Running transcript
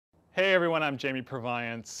Hey everyone, I'm Jamie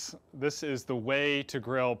Purviance. This is the way to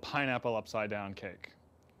grill pineapple upside down cake.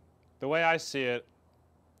 The way I see it,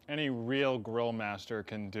 any real grill master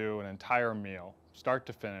can do an entire meal, start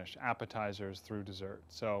to finish, appetizers through dessert.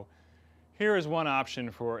 So here is one option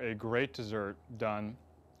for a great dessert done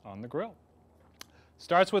on the grill.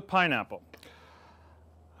 Starts with pineapple.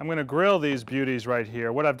 I'm going to grill these beauties right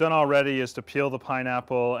here. What I've done already is to peel the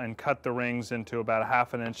pineapple and cut the rings into about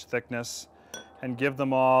 1/2 inch thickness and give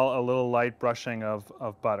them all a little light brushing of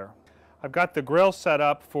butter. I've got the grill set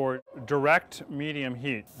up for direct medium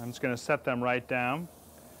heat. I'm just going to set them right down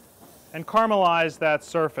and caramelize that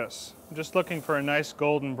surface. I'm just looking for a nice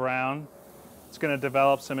golden brown. It's going to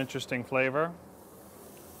develop some interesting flavor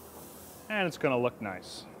and it's going to look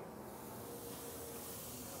nice.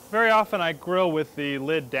 Very often I grill with the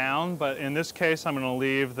lid down, but in this case I'm going to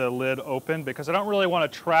leave the lid open because I don't really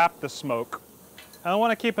want to trap the smoke. I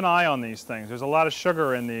want to keep an eye on these things. There's a lot of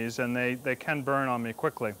sugar in these and they can burn on me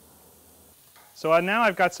quickly. So now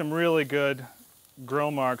I've got some really good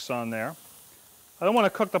grill marks on there. I don't want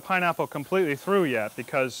to cook the pineapple completely through yet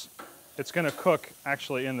because it's going to cook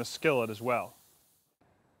actually in the skillet as well.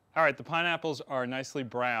 All right, the pineapples are nicely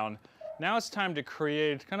brown. Now it's time to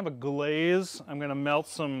create kind of a glaze. I'm going to melt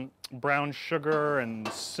some brown sugar and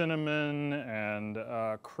cinnamon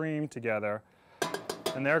and cream together,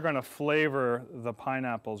 and they're going to flavor the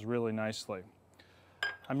pineapples really nicely.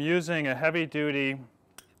 I'm using a heavy-duty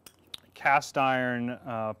cast iron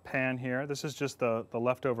pan here. This is just the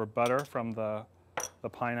leftover butter from the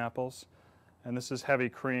pineapples, and this is heavy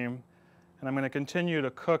cream. And I'm going to continue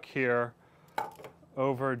to cook here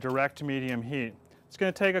over direct medium heat. It's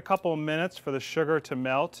going to take a couple of minutes for the sugar to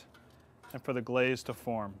melt and for the glaze to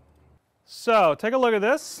form. So take a look at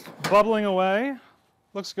this, bubbling away.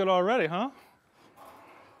 Looks good already, huh?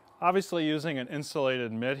 Obviously using an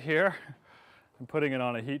insulated mitt here and putting it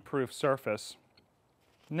on a heat-proof surface.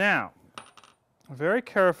 Now, very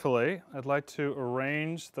carefully, I'd like to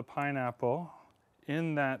arrange the pineapple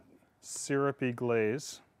in that syrupy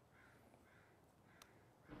glaze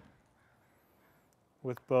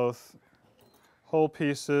with both whole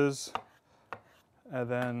pieces and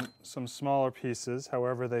then some smaller pieces,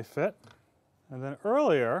 however they fit. And then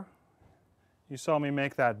earlier, you saw me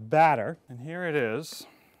make that batter, and here it is.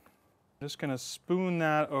 I'm just going to spoon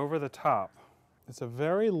that over the top. It's a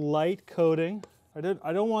very light coating. I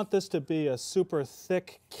don't want this to be a super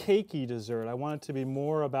thick, cakey dessert. I want it to be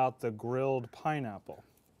more about the grilled pineapple.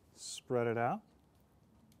 Spread it out.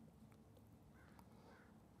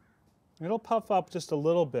 It'll puff up just a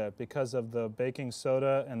little bit because of the baking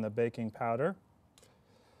soda and the baking powder.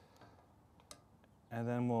 And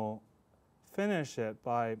then we'll finish it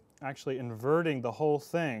by actually inverting the whole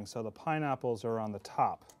thing so the pineapples are on the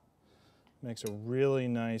top. Makes a really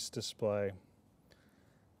nice display,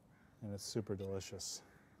 and it's super delicious.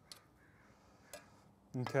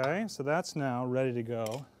 Okay, so that's now ready to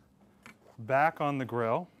go. Back on the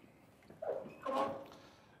grill.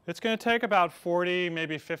 It's going to take about 40,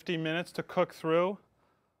 maybe 50 minutes to cook through.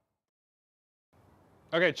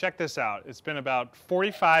 Okay, check this out. It's been about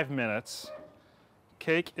 45 minutes.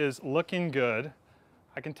 Cake is looking good.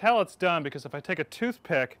 I can tell it's done because if I take a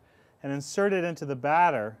toothpick and insert it into the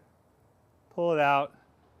batter, pull it out,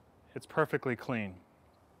 it's perfectly clean.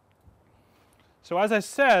 So as I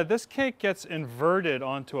said, this cake gets inverted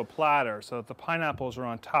onto a platter so that the pineapples are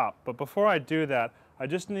on top. But before I do that, I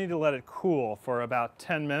just need to let it cool for about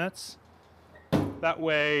 10 minutes. That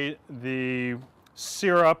way the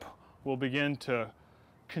syrup will begin to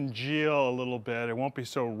congeal a little bit. It won't be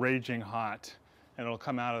so raging hot, and it'll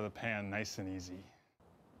come out of the pan nice and easy.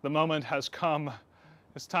 The moment has come.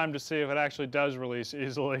 It's time to see if it actually does release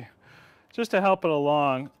easily. Just to help it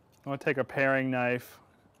along, I'm going to take a paring knife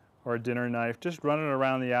or a dinner knife, just run it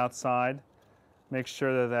around the outside, make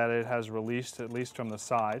sure that it has released at least from the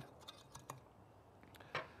side.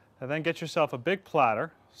 And then get yourself a big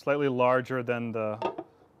platter, slightly larger than the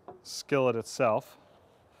skillet itself.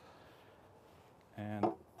 And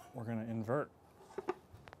we're going to invert.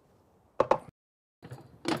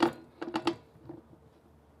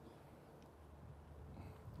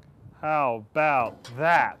 How about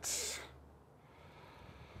that?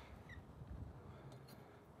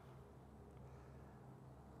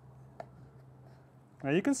 Now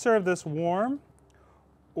you can serve this warm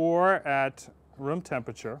or at room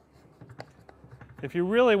temperature. If you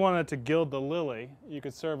really wanted to gild the lily, you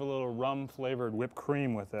could serve a little rum-flavored whipped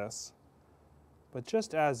cream with this. But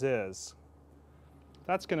just as is,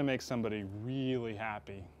 that's going to make somebody really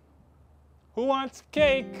happy. Who wants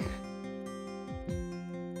cake?